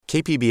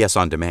KPBS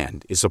On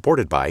Demand is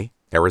supported by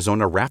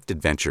Arizona Raft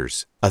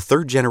Adventures, a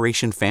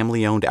third-generation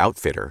family-owned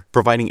outfitter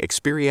providing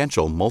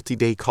experiential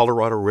multi-day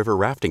Colorado River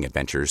rafting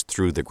adventures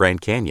through the Grand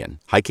Canyon.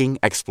 Hiking,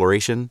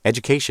 exploration,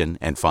 education,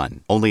 and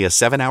fun. Only a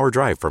 7-hour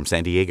drive from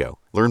San Diego.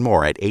 Learn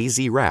more at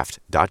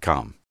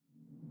azraft.com.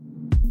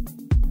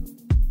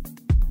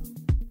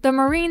 The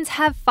Marines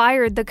have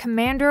fired the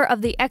commander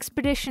of the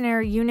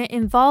expeditionary unit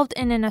involved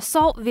in an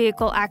assault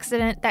vehicle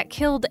accident that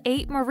killed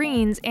 8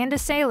 Marines and a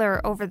sailor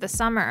over the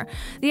summer.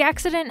 The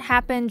accident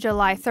happened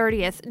July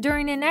 30th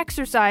during an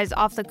exercise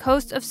off the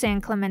coast of San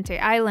Clemente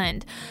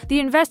Island. The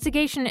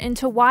investigation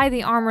into why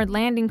the armored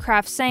landing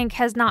craft sank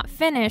has not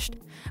finished,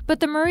 but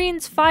the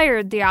Marines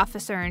fired the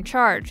officer in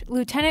charge,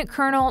 Lieutenant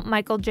Colonel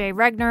Michael J.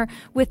 Regner,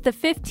 with the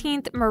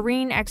 15th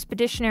Marine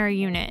Expeditionary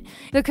Unit.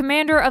 The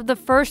commander of the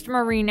 1st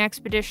Marine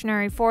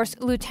Expeditionary Force,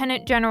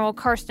 Lieutenant General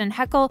Karsten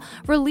Heckel,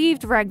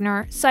 relieved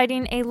Regner,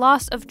 citing a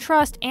loss of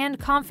trust and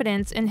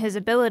confidence in his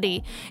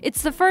ability.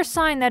 It's the first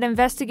sign that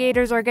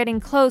investigators are getting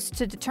close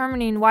to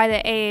determining why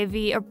the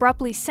AAV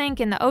abruptly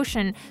sank in the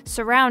ocean,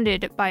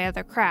 surrounded by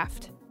other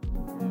craft.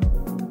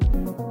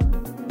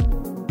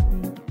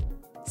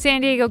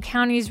 San Diego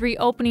County's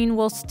reopening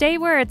will stay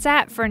where it's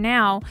at for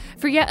now.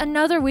 For yet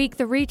another week,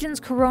 the region's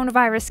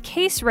coronavirus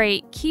case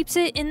rate keeps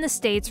it in the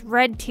state's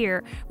red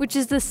tier, which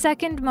is the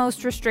second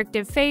most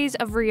restrictive phase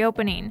of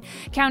reopening.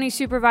 County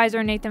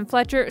Supervisor Nathan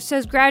Fletcher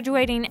says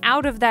graduating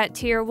out of that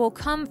tier will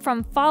come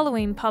from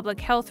following public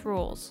health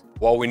rules.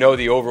 While we know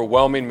the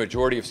overwhelming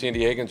majority of San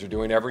Diegans are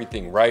doing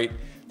everything right,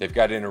 they've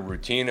got in a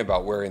routine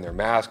about wearing their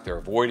mask, they're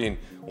avoiding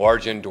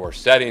large indoor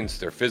settings,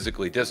 they're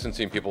physically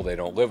distancing people they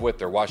don't live with,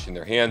 they're washing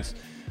their hands.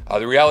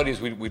 The reality is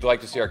we'd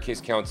like to see our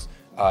case counts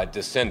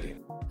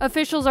descending.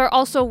 Officials are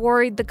also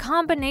worried the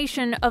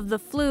combination of the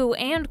flu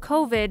and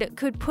COVID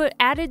could put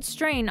added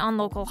strain on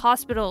local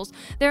hospitals.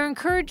 They're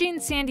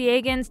encouraging San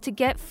Diegans to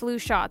get flu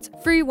shots.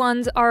 Free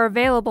ones are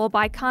available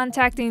by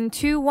contacting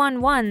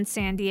 211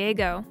 San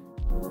Diego.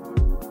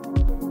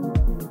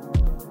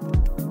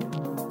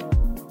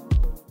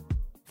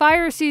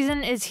 Fire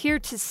season is here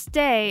to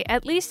stay,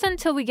 at least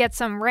until we get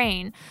some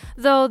rain,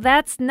 though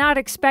that's not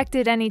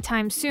expected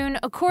anytime soon,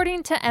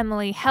 according to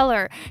Emily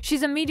Heller.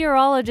 She's a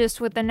meteorologist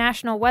with the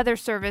National Weather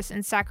Service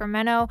in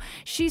Sacramento.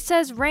 She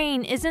says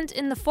rain isn't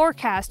in the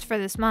forecast for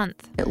this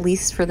month. At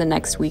least for the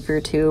next week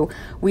or two,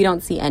 we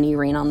don't see any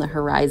rain on the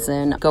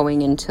horizon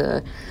going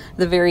into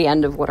the very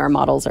end of what our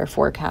models are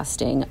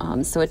forecasting.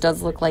 So it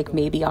does look like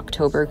maybe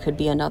October could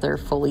be another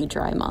fully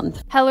dry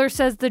month. Heller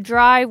says the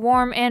dry,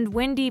 warm, and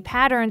windy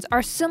patterns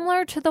are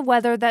similar to the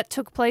weather that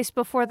took place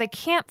before the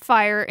Camp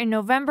Fire in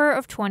November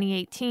of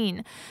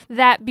 2018.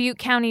 That Butte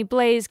County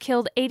blaze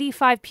killed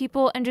 85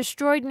 people and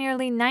destroyed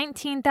nearly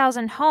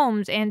 19,000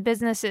 homes and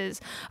businesses.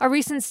 A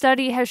recent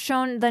study has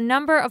shown the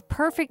number of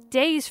perfect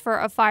days for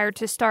a fire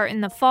to start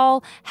in the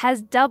fall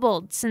has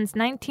doubled since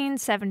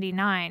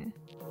 1979.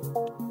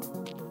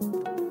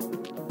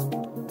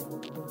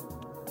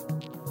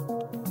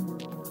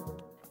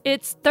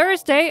 It's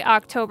Thursday,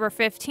 October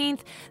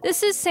 15th.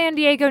 This is San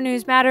Diego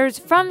News Matters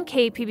from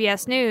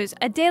KPBS News,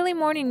 a daily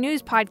morning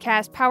news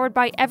podcast powered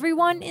by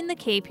everyone in the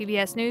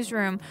KPBS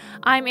newsroom.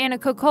 I'm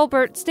Annika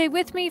Colbert. Stay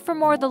with me for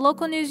more of the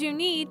local news you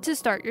need to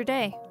start your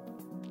day.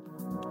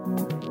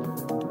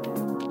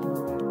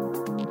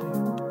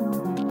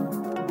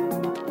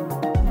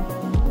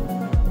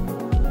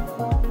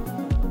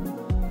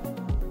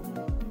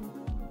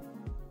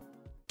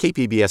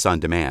 KPBS On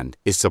Demand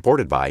is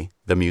supported by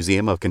the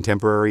Museum of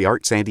Contemporary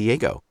Art San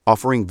Diego,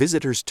 offering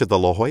visitors to the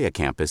La Jolla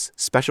campus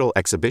special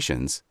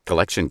exhibitions,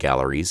 collection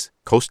galleries,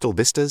 coastal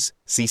vistas,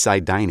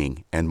 seaside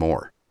dining, and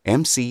more.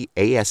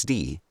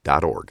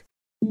 mcasd.org.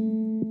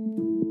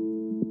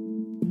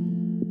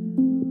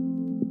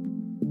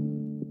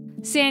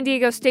 San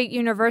Diego State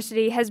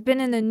University has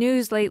been in the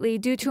news lately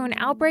due to an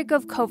outbreak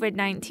of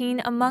COVID-19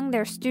 among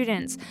their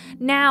students.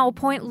 Now,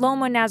 Point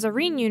Loma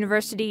Nazarene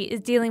University is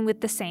dealing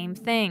with the same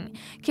thing.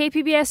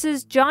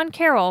 KPBS's John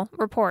Carroll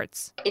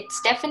reports.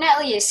 It's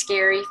definitely a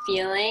scary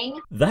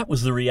feeling. That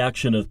was the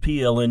reaction of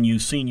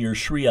PLNU senior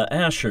Shreya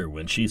Asher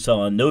when she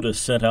saw a notice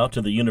sent out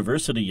to the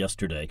university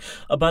yesterday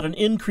about an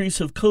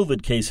increase of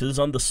COVID cases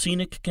on the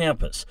scenic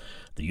campus.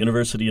 The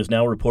university is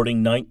now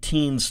reporting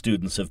 19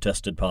 students have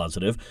tested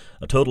positive.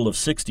 A total of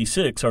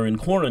 66 are in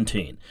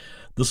quarantine.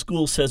 The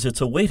school says it's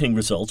awaiting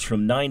results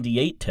from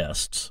 98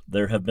 tests.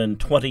 There have been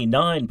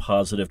 29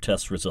 positive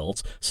test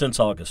results since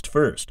August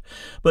 1st.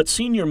 But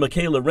senior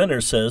Michaela Renner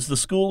says the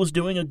school is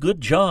doing a good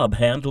job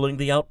handling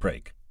the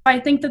outbreak. I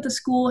think that the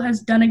school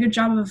has done a good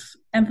job of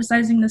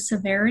emphasizing the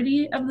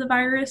severity of the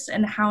virus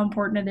and how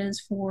important it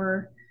is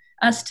for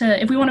us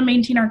to, if we want to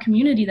maintain our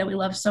community that we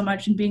love so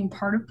much and being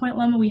part of Point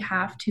Loma, we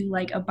have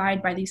to abide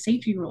by these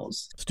safety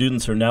rules.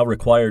 Students are now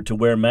required to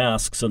wear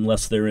masks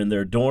unless they're in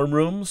their dorm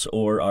rooms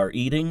or are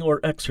eating or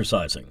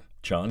exercising.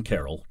 John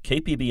Carroll,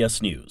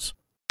 KPBS News.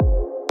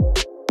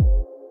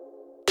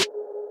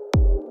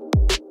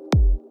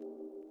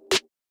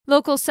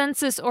 Local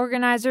census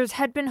organizers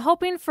had been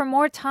hoping for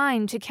more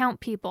time to count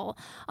people.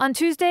 On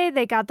Tuesday,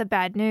 they got the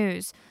bad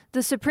news.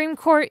 The Supreme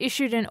Court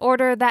issued an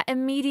order that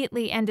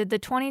immediately ended the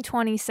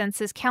 2020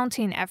 census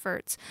counting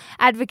efforts.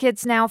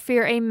 Advocates now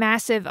fear a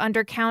massive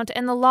undercount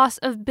and the loss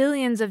of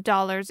billions of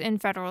dollars in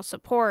federal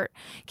support.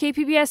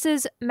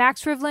 KPBS's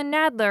Max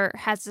Rivlin-Nadler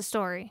has the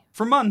story.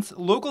 For months,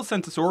 local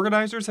census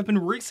organizers have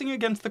been racing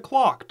against the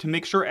clock to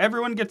make sure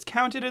everyone gets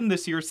counted in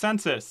this year's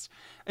census.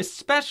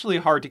 Especially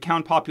hard to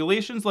count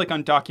populations like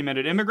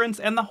undocumented immigrants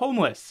and the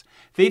homeless.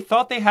 They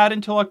thought they had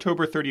until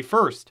October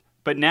 31st,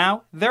 but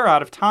now they're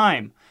out of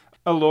time.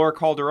 Alor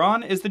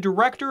Calderon is the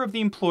director of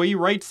the Employee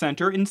Rights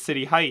Center in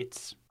City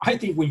Heights. I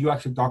think when you're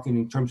actually talking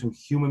in terms of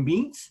human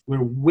beings,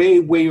 we're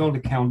way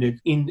undercounted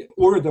in the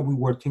order that we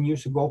were 10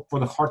 years ago for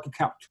the hard to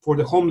count, for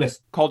the homeless.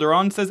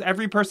 Calderon says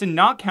every person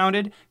not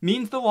counted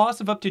means the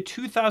loss of up to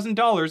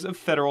 $2,000 of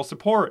federal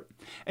support.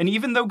 And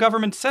even though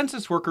government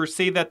census workers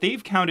say that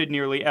they've counted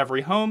nearly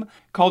every home,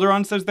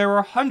 Calderon says there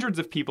are hundreds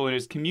of people in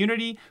his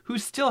community who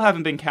still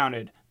haven't been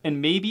counted,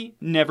 and maybe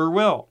never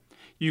will.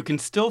 You can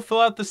still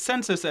fill out the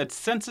census at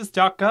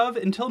census.gov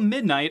until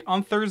midnight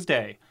on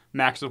Thursday.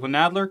 Max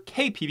Rivlin-Nadler,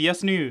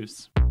 KPBS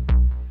News.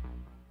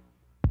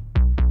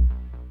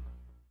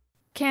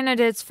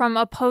 Candidates from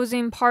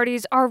opposing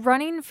parties are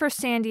running for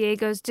San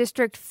Diego's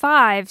District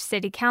 5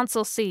 City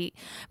Council seat,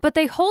 but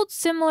they hold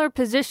similar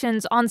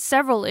positions on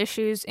several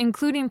issues,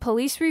 including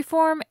police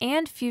reform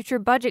and future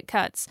budget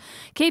cuts.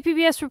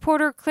 KPBS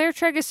reporter Claire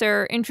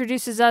Trageser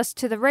introduces us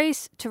to the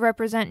race to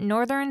represent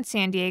northern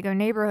San Diego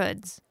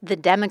neighborhoods. The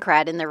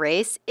Democrat in the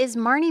race is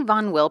Marnie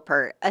Von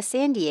Wilpert, a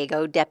San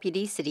Diego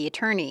deputy city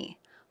attorney.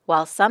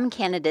 While some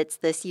candidates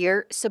this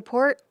year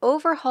support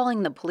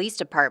overhauling the police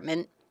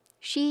department,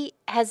 she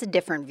has a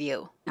different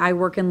view. I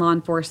work in law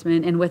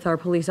enforcement and with our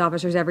police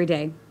officers every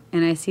day,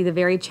 and I see the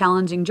very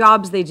challenging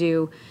jobs they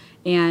do,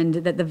 and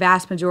that the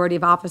vast majority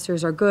of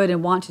officers are good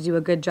and want to do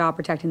a good job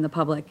protecting the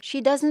public.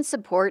 She doesn't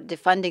support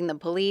defunding the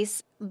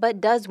police, but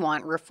does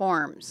want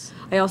reforms.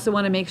 I also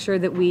want to make sure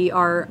that we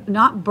are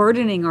not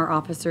burdening our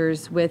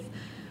officers with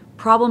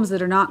problems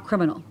that are not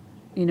criminal.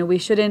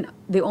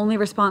 The only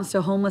response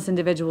to homeless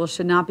individuals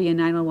should not be a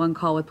 911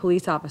 call with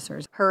police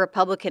officers. Her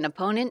Republican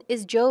opponent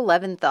is Joe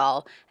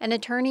Leventhal, an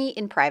attorney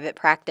in private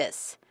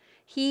practice.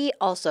 He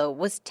also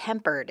was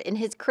tempered in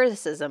his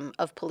criticism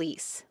of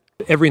police.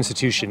 Every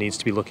institution needs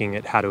to be looking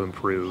at how to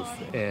improve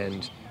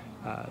and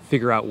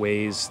figure out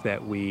ways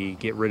that we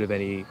get rid of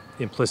any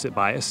implicit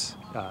bias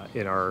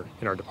in our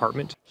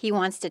department. He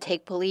wants to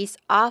take police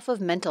off of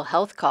mental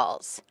health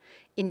calls.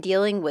 In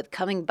dealing with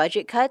coming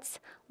budget cuts,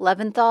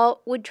 Leventhal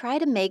would try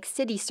to make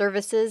city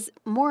services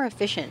more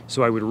efficient.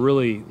 So I would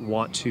really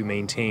want to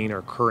maintain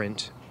our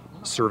current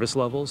service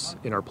levels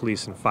in our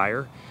police and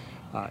fire.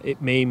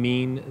 It may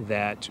mean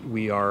that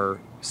we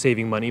are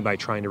saving money by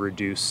trying to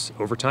reduce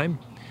overtime,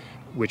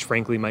 which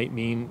frankly might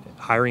mean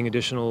hiring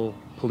additional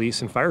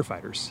police and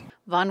firefighters.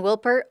 Von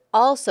Wilpert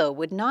also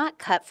would not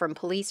cut from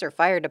police or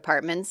fire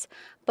departments,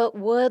 but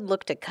would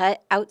look to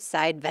cut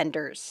outside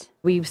vendors.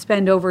 We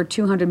spend over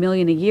 $200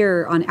 million a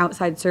year on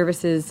outside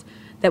services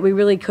that we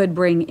really could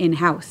bring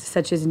in-house,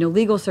 such as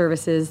legal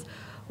services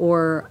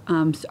or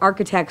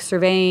architects,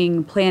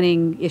 surveying,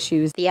 planning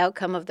issues. The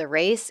outcome of the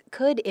race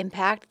could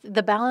impact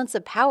the balance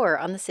of power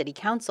on the city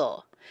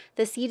council.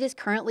 The seat is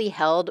currently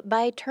held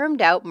by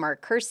termed-out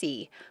Mark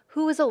Kersey,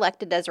 who was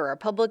elected as a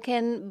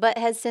Republican but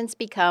has since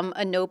become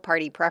a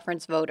no-party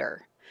preference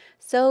voter.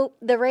 So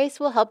the race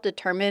will help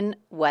determine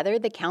whether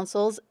the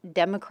council's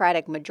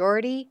Democratic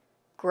majority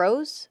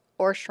grows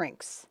or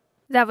shrinks.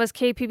 That was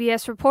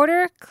KPBS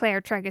reporter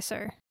Claire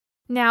Trageser.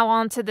 Now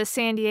on to the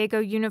San Diego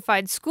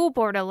Unified School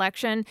Board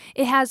election.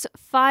 It has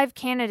 5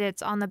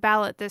 candidates on the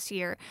ballot this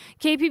year.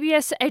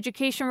 KPBS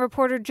education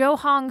reporter Joe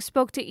Hong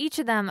spoke to each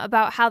of them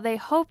about how they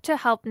hope to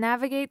help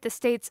navigate the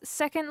state's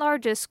second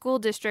largest school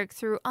district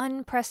through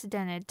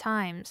unprecedented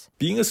times.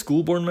 Being a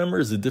school board member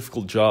is a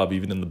difficult job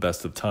even in the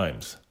best of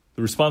times.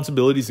 The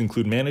responsibilities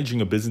include managing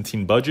a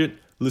Byzantine budget,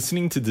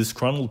 listening to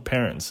disgruntled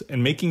parents,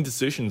 and making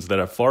decisions that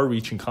have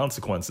far-reaching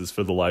consequences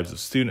for the lives of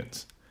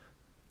students.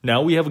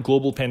 Now we have a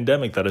global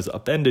pandemic that has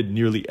upended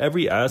nearly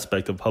every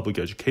aspect of public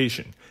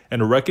education,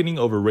 and a reckoning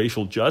over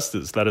racial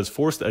justice that has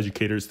forced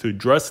educators to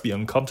address the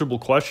uncomfortable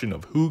question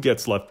of who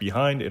gets left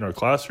behind in our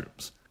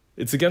classrooms.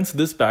 It's against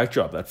this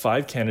backdrop that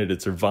 5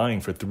 candidates are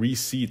vying for 3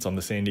 seats on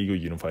the San Diego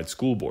Unified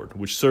School Board,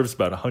 which serves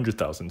about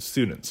 100,000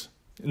 students.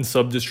 In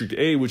Subdistrict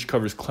A, which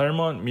covers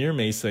Claremont, Mira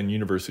Mesa, and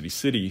University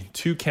City,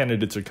 2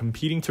 candidates are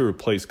competing to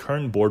replace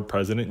current board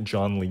president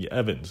John Lee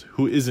Evans,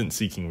 who isn't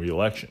seeking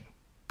re-election.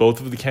 Both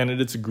of the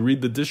candidates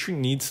agreed the district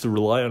needs to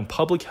rely on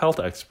public health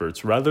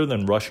experts rather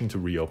than rushing to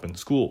reopen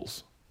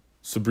schools.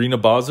 Sabrina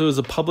Bazo is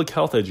a public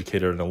health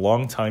educator and a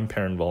longtime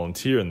parent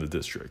volunteer in the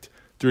district.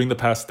 During the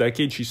past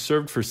decade, she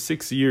served for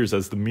 6 years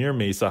as the Mira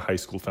Mesa High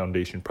School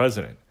Foundation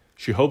president.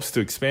 She hopes to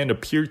expand a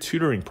peer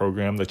tutoring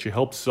program that she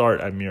helped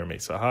start at Mira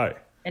Mesa High.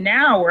 And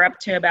now we're up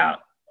to about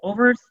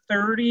over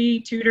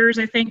 30 tutors,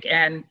 I think,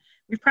 and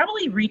we've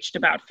probably reached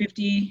about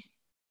 50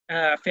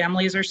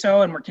 families or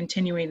so, and we're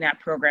continuing that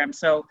program.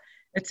 So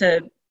it's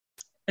a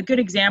a good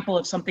example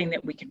of something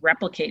that we could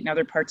replicate in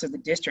other parts of the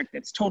district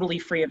that's totally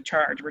free of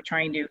charge. We're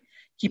trying to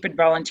keep it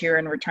volunteer,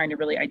 and we're trying to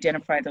really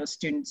identify those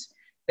students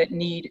that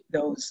need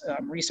those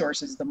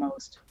resources the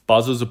most.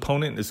 Bazo's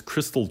opponent is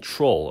Crystal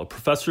Troll, a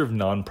professor of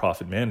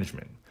nonprofit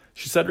management.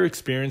 She said her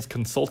experience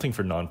consulting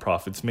for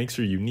nonprofits makes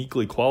her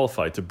uniquely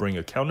qualified to bring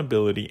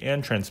accountability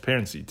and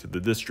transparency to the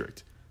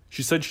district.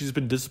 She said she's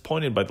been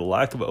disappointed by the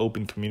lack of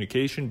open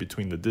communication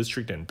between the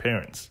district and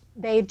parents.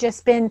 They've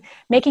just been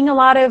making a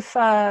lot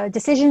of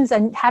decisions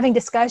and having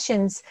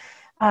discussions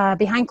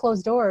behind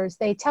closed doors.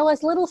 They tell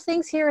us little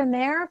things here and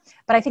there,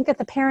 but I think that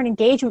the parent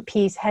engagement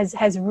piece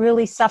has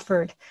really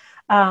suffered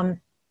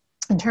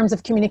in terms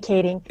of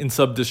communicating. In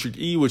Subdistrict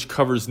E, which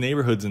covers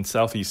neighborhoods in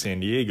southeast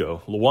San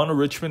Diego, Luana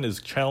Richmond is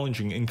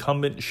challenging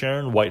incumbent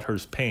Sharon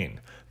Whitehurst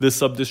Payne. This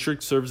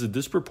subdistrict serves a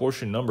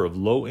disproportionate number of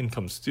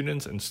low-income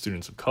students and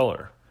students of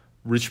color.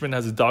 Richmond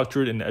has a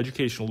doctorate in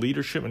educational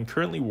leadership and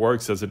currently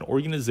works as an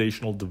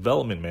organizational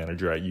development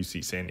manager at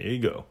UC San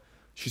Diego.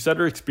 She said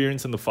her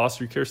experience in the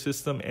foster care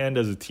system and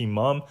as a teen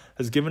mom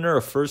has given her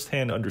a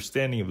first-hand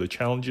understanding of the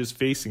challenges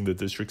facing the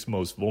district's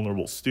most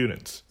vulnerable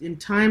students. In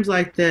times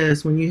like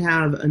this, when you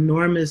have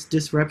enormous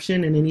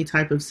disruption in any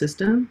type of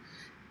system,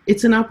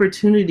 it's an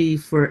opportunity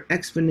for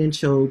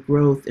exponential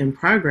growth and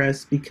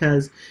progress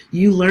because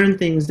you learn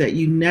things that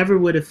you never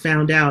would have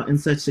found out in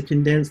such a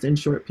condensed and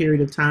short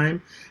period of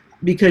time,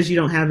 because you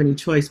don't have any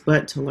choice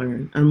but to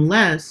learn,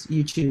 unless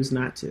you choose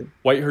not to.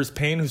 Whitehurst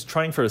Payne, who's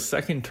trying for a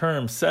second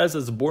term, says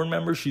as a board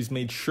member she's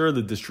made sure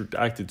the district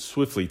acted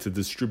swiftly to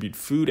distribute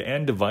food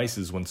and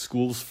devices when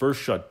schools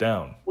first shut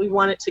down. We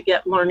wanted to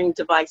get learning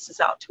devices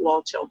out to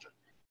all children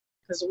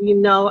because we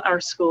know our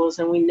schools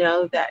and we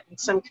know that in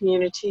some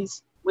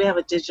communities we have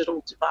a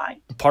digital divide.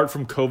 Apart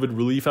from COVID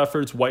relief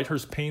efforts,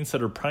 Whitehurst Payne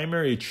said her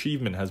primary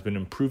achievement has been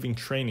improving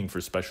training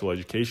for special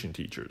education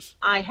teachers.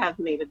 I have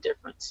made a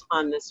difference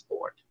on this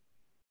board.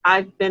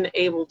 I've been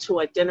able to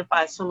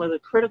identify some of the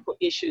critical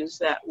issues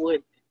that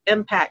would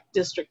impact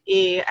District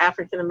E,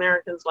 African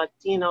Americans,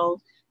 Latinos,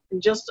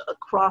 and just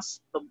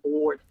across the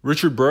board.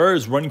 Richard Burr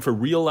is running for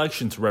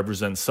re-election to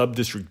represent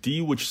Subdistrict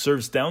D, which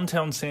serves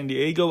downtown San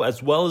Diego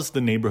as well as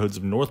the neighborhoods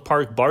of North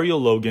Park, Barrio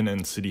Logan,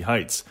 and City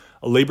Heights.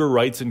 A labor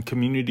rights and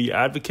community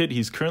advocate,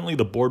 he's currently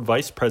the board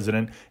vice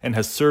president and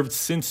has served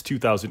since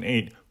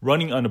 2008,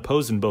 running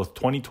unopposed in both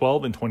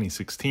 2012 and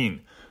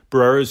 2016.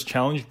 Barrera is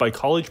challenged by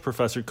college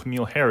professor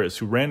Camille Harris,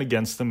 who ran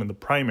against him in the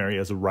primary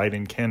as a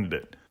write-in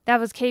candidate. That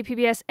was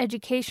KPBS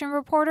education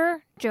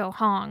reporter Joe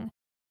Hong.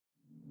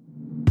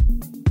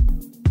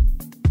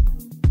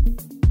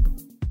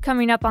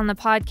 Coming up on the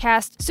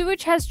podcast,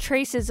 sewage has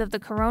traces of the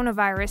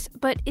coronavirus,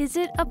 but is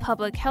it a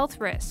public health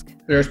risk?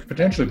 There's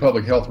potentially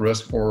public health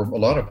risk for a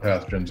lot of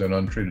pathogens in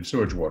untreated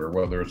sewage water,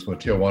 whether it's from the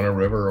Tijuana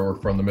River or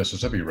from the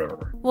Mississippi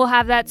River. We'll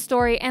have that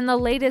story and the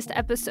latest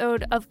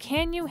episode of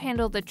Can You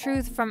Handle the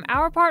Truth from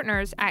our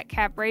partners at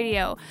Cap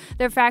Radio.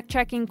 They're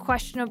fact-checking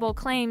questionable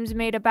claims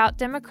made about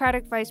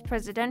Democratic vice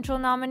presidential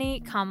nominee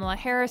Kamala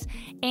Harris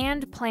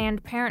and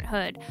Planned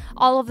Parenthood.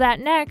 All of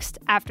that next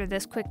after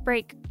this quick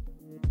break.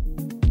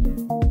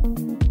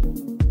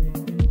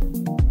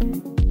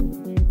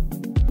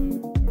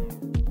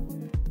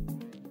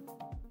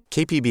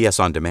 KPBS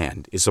On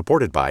Demand is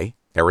supported by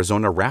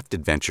Arizona Raft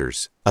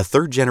Adventures, a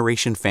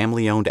third-generation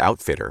family-owned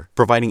outfitter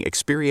providing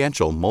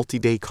experiential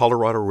multi-day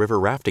Colorado River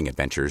rafting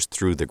adventures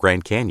through the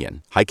Grand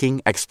Canyon,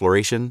 hiking,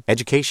 exploration,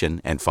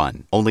 education, and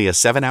fun. Only a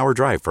 7-hour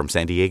drive from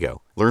San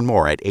Diego. Learn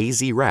more at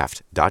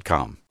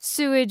azraft.com.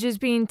 Sewage is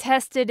being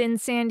tested in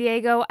San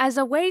Diego as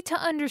a way to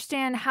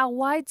understand how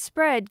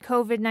widespread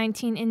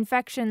COVID-19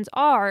 infections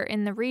are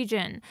in the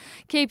region.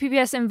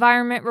 KPBS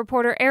environment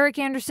reporter Eric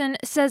Anderson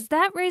says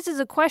that raises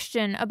a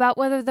question about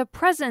whether the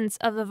presence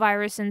of the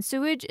virus in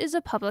sewage is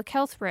a public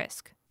health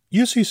risk.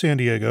 UC San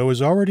Diego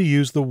has already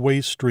used the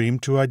waste stream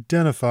to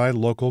identify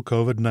local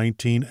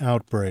COVID-19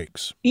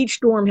 outbreaks. Each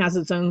dorm has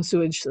its own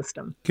sewage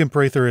system. Kim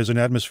Prather is an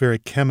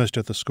atmospheric chemist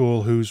at the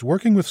school who's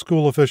working with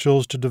school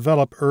officials to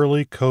develop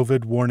early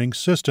COVID warning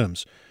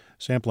systems.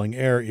 Sampling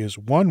air is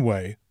one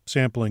way.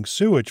 Sampling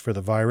sewage for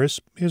the virus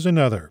is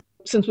another.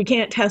 Since we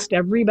can't test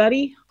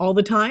everybody all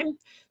the time,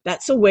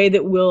 that's a way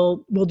that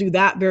we'll do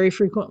that very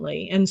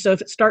frequently. And so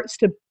if it starts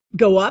to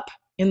go up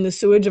in the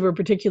sewage of a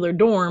particular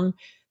dorm,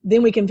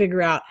 then we can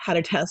figure out how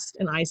to test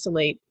and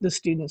isolate the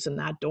students in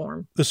that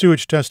dorm. The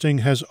sewage testing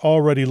has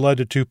already led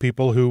to 2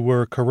 people who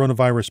were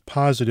coronavirus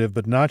positive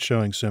but not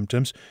showing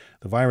symptoms.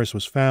 The virus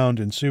was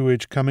found in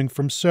sewage coming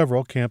from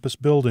several campus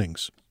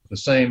buildings. The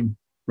same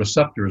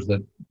receptors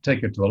that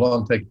take it to the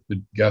lung take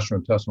the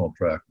gastrointestinal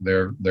tract.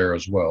 They're there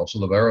as well. So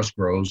the virus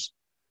grows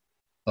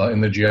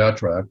in the GI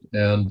tract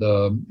and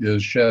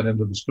is shed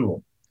into the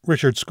stool.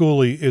 Richard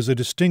Schooley is a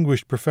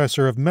distinguished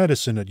professor of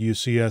medicine at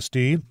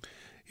UCSD.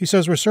 He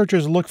says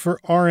researchers look for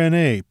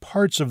RNA,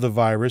 parts of the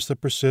virus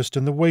that persist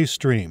in the waste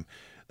stream.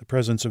 The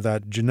presence of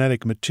that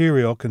genetic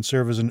material can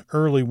serve as an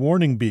early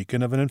warning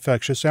beacon of an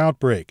infectious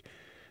outbreak.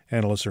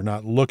 Analysts are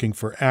not looking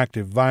for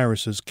active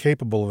viruses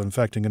capable of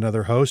infecting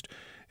another host,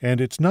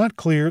 and it's not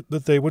clear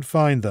that they would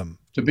find them.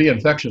 To be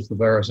infectious, the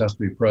virus has to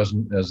be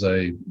present as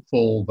a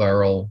full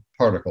viral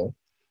particle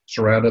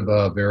surrounded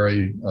by a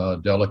very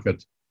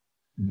delicate,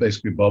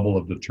 basically bubble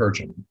of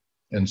detergent.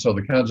 And so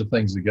the kinds of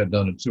things that get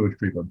done at sewage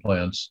treatment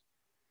plants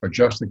are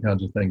just the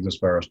kinds of things this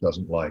virus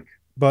doesn't like.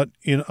 But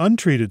in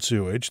untreated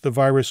sewage, the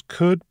virus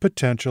could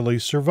potentially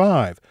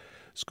survive.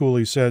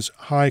 Schooley says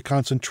high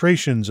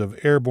concentrations of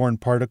airborne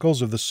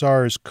particles of the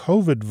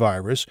SARS-CoV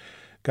virus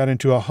got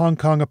into a Hong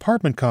Kong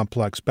apartment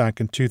complex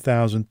back in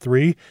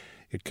 2003.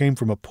 It came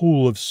from a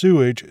pool of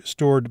sewage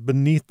stored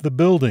beneath the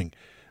building.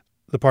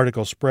 The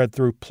particles spread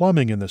through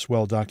plumbing in this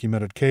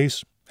well-documented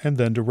case and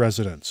then to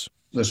residents.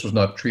 This was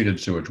not treated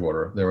sewage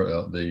water.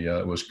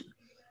 The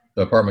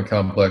apartment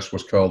complex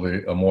was called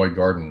the Amoy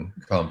Garden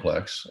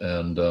Complex,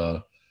 and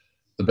the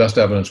best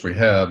evidence we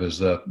have is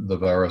that the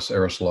virus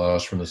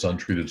aerosolized from this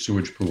untreated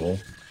sewage pool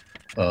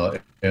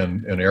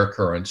and air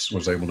currents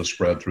was able to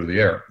spread through the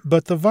air.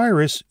 But the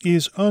virus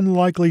is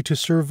unlikely to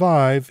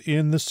survive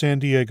in the San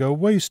Diego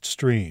waste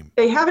stream.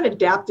 They haven't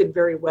adapted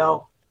very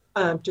well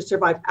to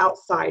survive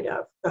outside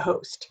of the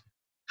host.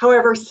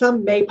 However,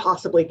 some may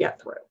possibly get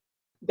through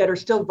that are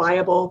still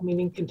viable,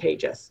 meaning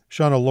contagious.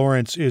 Shauna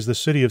Lawrence is the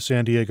City of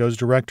San Diego's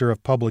Director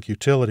of Public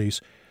Utilities.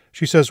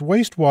 She says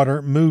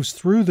wastewater moves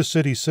through the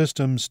city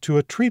systems to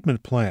a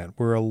treatment plant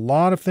where a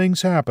lot of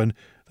things happen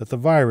that the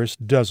virus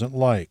doesn't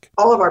like.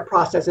 All of our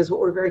processes, what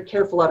we're very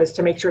careful of is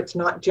to make sure it's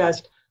not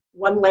just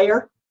one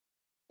layer,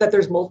 that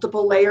there's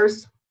multiple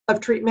layers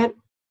of treatment.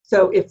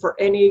 So if for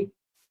any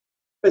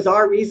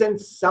bizarre reason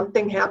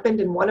something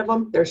happened in one of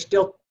them, there's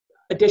still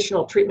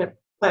additional treatment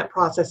plant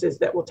processes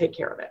that will take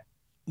care of it.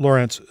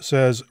 Lawrence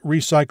says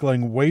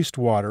recycling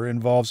wastewater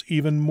involves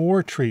even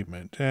more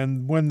treatment,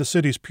 and when the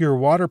city's Pure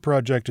Water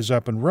project is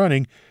up and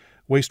running,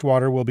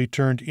 wastewater will be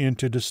turned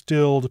into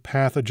distilled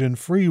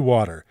pathogen-free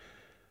water.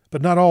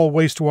 But not all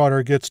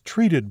wastewater gets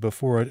treated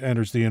before it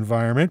enters the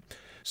environment.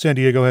 San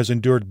Diego has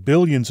endured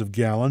billions of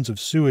gallons of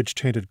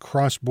sewage-tainted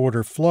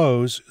cross-border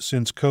flows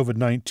since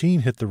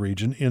COVID-19 hit the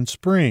region in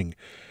spring.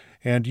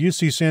 And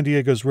UC San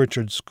Diego's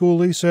Richard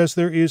Schooley says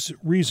there is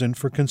reason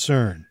for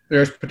concern.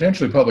 There's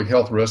potentially public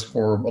health risk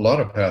for a lot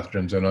of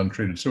pathogens in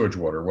untreated sewage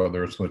water,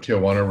 whether it's from the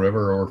Tijuana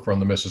River or from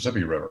the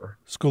Mississippi River.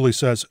 Schooley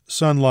says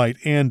sunlight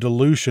and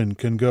dilution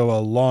can go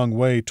a long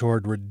way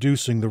toward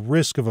reducing the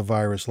risk of a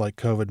virus like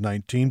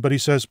COVID-19, but he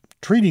says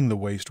treating the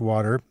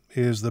wastewater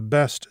is the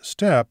best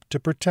step to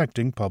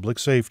protecting public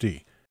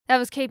safety. That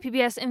was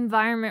KPBS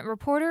environment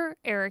reporter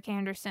Eric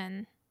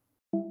Anderson.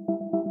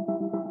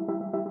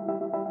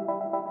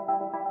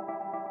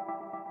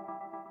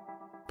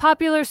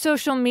 Popular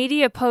social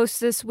media posts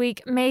this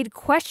week made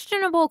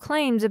questionable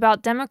claims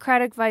about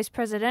Democratic vice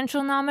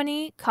presidential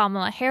nominee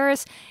Kamala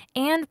Harris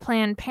and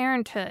Planned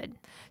Parenthood.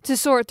 To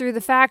sort through the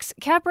facts,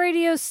 Cap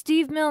Radio's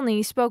Steve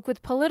Milne spoke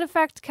with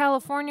PolitiFact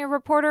California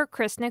reporter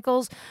Chris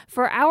Nichols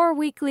for our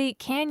weekly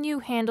Can You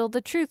Handle the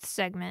Truth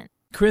segment.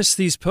 Chris,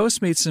 these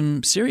posts made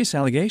some serious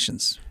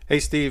allegations. Hey,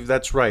 Steve,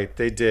 that's right.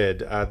 They did.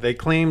 They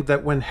claimed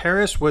that when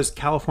Harris was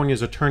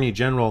California's attorney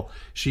general,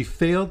 she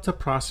failed to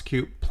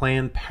prosecute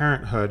Planned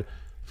Parenthood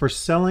for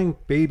selling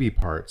baby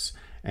parts,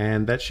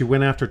 and that she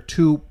went after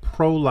two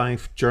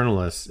pro-life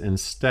journalists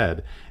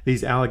instead.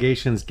 These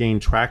allegations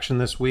gained traction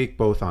this week,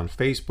 both on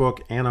Facebook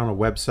and on a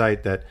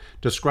website that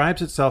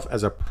describes itself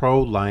as a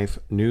pro-life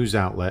news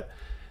outlet.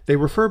 They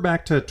refer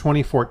back to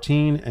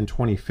 2014 and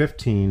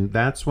 2015.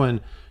 That's when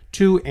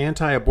two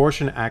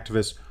anti-abortion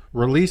activists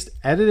released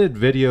edited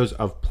videos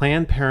of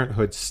Planned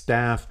Parenthood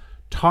staff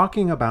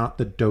talking about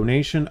the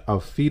donation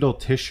of fetal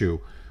tissue,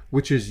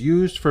 which is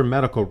used for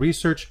medical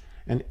research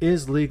and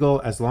is legal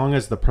as long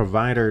as the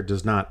provider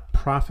does not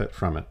profit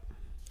from it.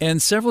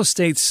 And several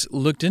states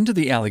looked into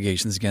the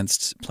allegations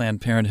against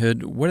Planned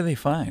Parenthood. What do they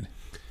find?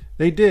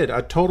 They did.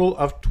 A total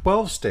of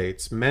 12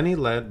 states, many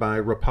led by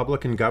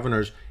Republican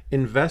governors,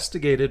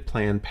 investigated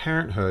Planned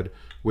Parenthood,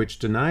 which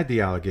denied the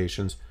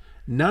allegations.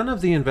 None of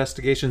the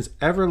investigations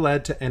ever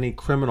led to any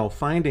criminal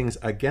findings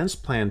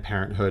against Planned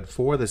Parenthood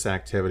for this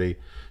activity.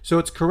 So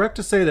it's correct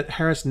to say that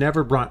Harris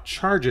never brought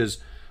charges,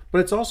 but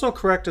it's also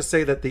correct to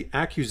say that the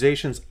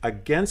accusations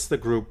against the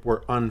group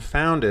were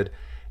unfounded,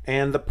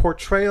 and the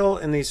portrayal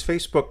in these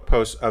Facebook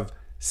posts of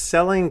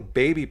selling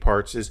baby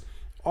parts is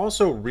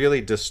also really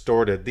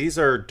distorted. These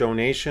are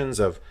donations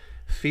of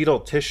fetal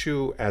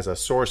tissue as a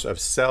source of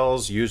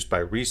cells used by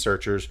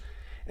researchers,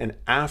 and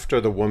after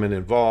the woman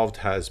involved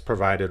has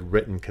provided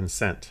written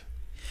consent.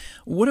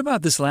 What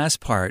about this last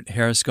part,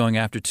 Harris going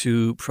after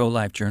two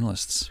pro-life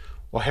journalists?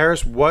 Well,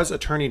 Harris was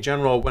Attorney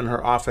General when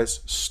her office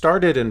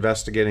started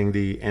investigating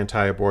the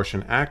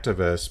anti-abortion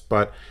activists,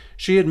 but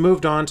she had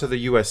moved on to the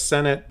U.S.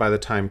 Senate by the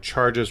time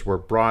charges were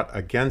brought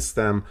against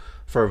them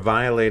for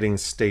violating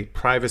state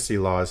privacy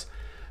laws.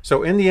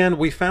 So in the end,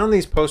 we found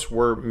these posts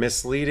were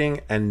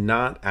misleading and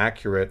not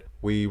accurate.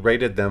 We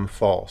rated them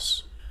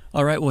false.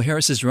 All right, well,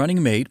 Harris's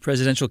running mate,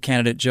 presidential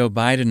candidate Joe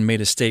Biden, made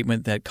a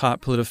statement that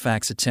caught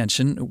PolitiFact's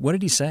attention. What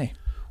did he say?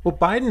 Well,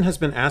 Biden has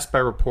been asked by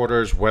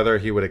reporters whether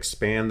he would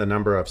expand the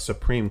number of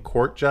Supreme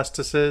Court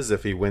justices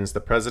if he wins the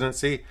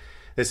presidency.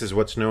 This is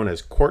what's known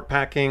as court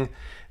packing.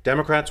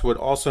 Democrats would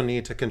also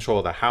need to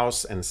control the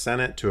House and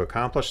Senate to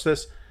accomplish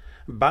this.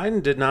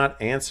 Biden did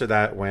not answer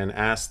that when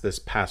asked this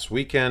past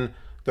weekend,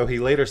 though he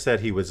later said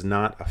he was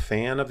not a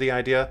fan of the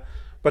idea.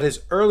 But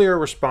his earlier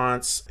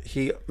response,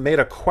 he made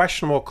a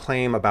questionable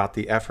claim about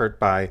the effort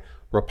by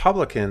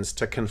Republicans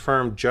to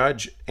confirm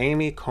Judge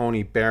Amy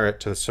Coney Barrett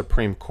to the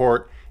Supreme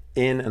Court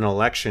in an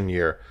election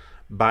year.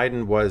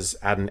 Biden was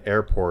at an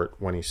airport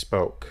when he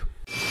spoke.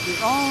 The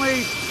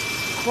only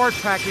court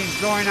packing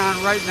going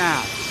on right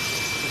now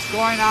is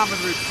going on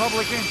with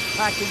Republicans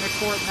packing the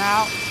court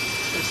now.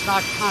 It's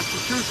not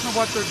constitutional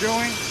what they're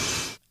doing.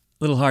 A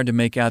little hard to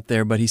make out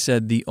there, but he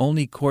said the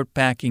only court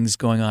packings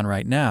going on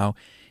right now,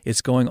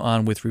 it's going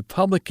on with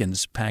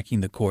Republicans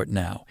packing the court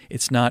now.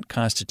 It's not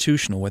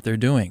constitutional what they're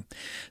doing.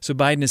 So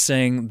Biden is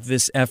saying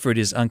this effort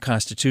is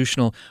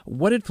unconstitutional.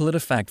 What did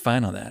PolitiFact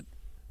find on that?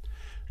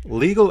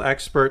 Legal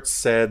experts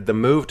said the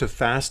move to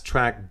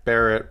fast-track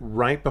Barrett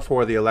right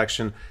before the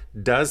election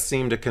does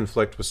seem to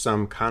conflict with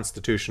some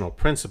constitutional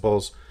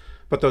principles,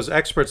 but those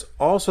experts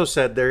also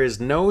said there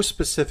is no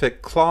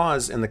specific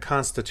clause in the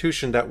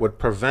Constitution that would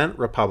prevent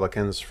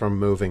Republicans from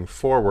moving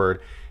forward.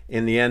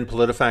 In the end,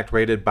 PolitiFact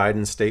rated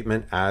Biden's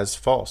statement as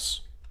false.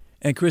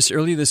 And Chris,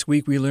 earlier this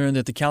week, we learned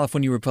that the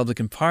California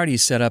Republican Party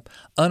set up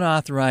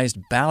unauthorized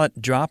ballot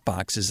drop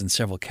boxes in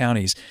several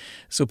counties.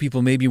 So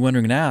people may be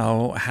wondering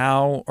now,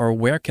 how or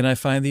where can I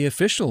find the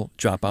official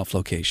drop-off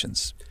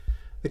locations?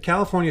 The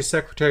California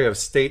Secretary of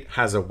State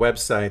has a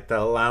website that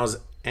allows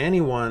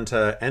anyone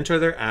to enter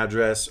their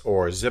address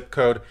or zip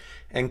code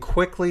and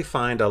quickly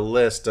find a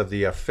list of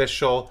the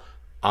official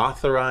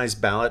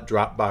authorized ballot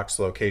drop box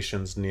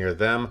locations near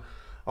them,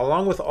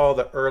 along with all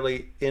the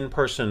early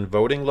in-person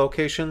voting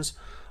locations.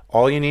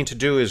 All you need to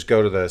do is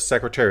go to the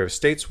Secretary of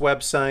State's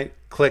website,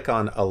 click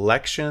on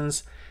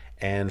Elections,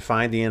 and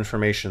find the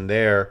information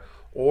there,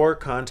 or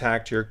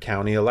contact your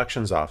county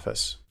elections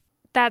office.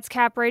 That's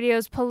Cap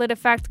Radio's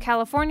PolitiFact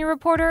California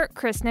reporter,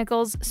 Chris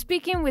Nichols,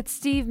 speaking with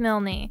Steve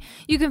Milne.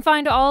 You can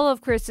find all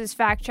of Chris's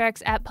fact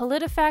checks at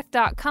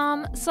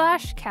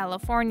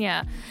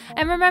politifact.com/California.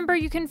 And remember,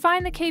 you can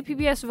find the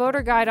KPBS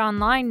voter guide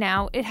online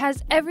now. It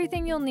has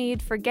everything you'll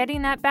need for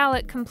getting that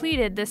ballot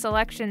completed this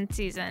election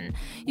season.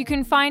 You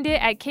can find it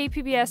at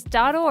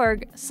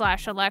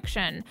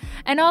kpbs.org/election.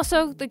 And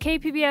also, the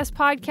KPBS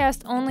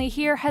podcast Only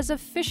Here has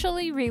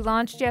officially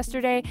relaunched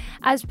yesterday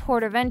as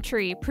Port of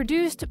Entry,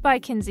 produced by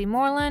Kinsey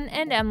Moreland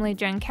and Emily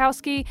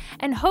Jankowski,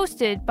 and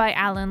hosted by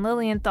Alan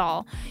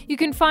Lilienthal. You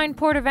can find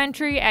Port of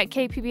Entry at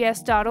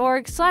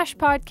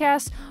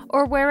kpbs.org/podcast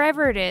or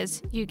wherever it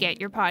is you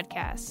get your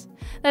podcasts.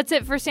 That's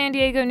it for San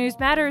Diego News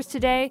Matters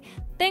today.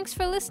 Thanks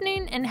for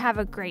listening and have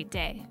a great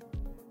day.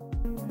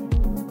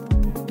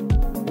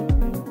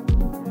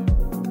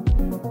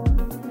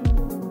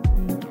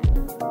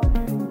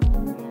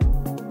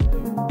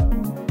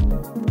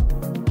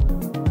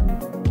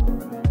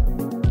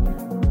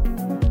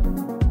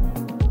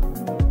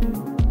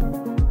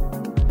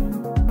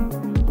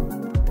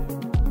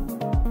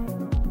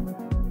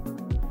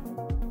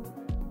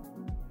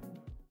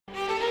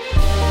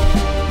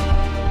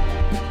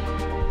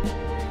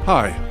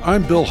 Hi,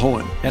 I'm Bill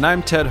Hohen. And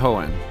I'm Ted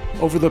Hohen.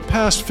 Over the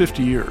past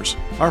 50 years,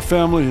 our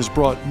family has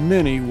brought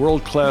many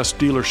world-class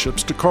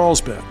dealerships to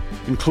Carlsbad,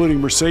 including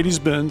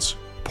Mercedes-Benz,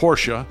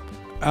 Porsche,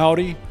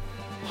 Audi,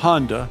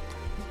 Honda,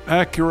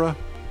 Acura,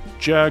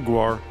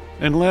 Jaguar,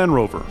 and Land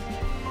Rover.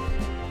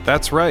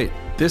 That's right.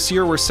 This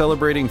year we're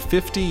celebrating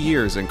 50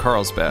 years in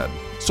Carlsbad.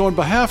 So on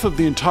behalf of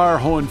the entire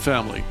Hohen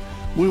family,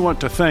 we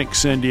want to thank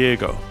San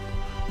Diego.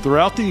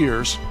 Throughout the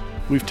years,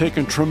 we've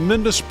taken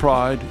tremendous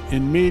pride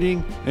in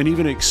meeting and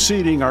even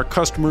exceeding our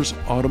customers'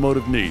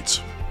 automotive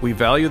needs. We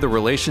value the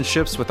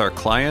relationships with our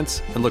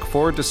clients and look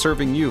forward to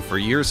serving you for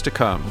years to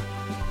come.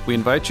 We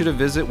invite you to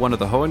visit one of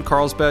the Hohen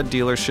Carlsbad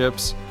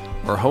dealerships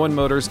or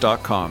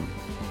hohenmotors.com.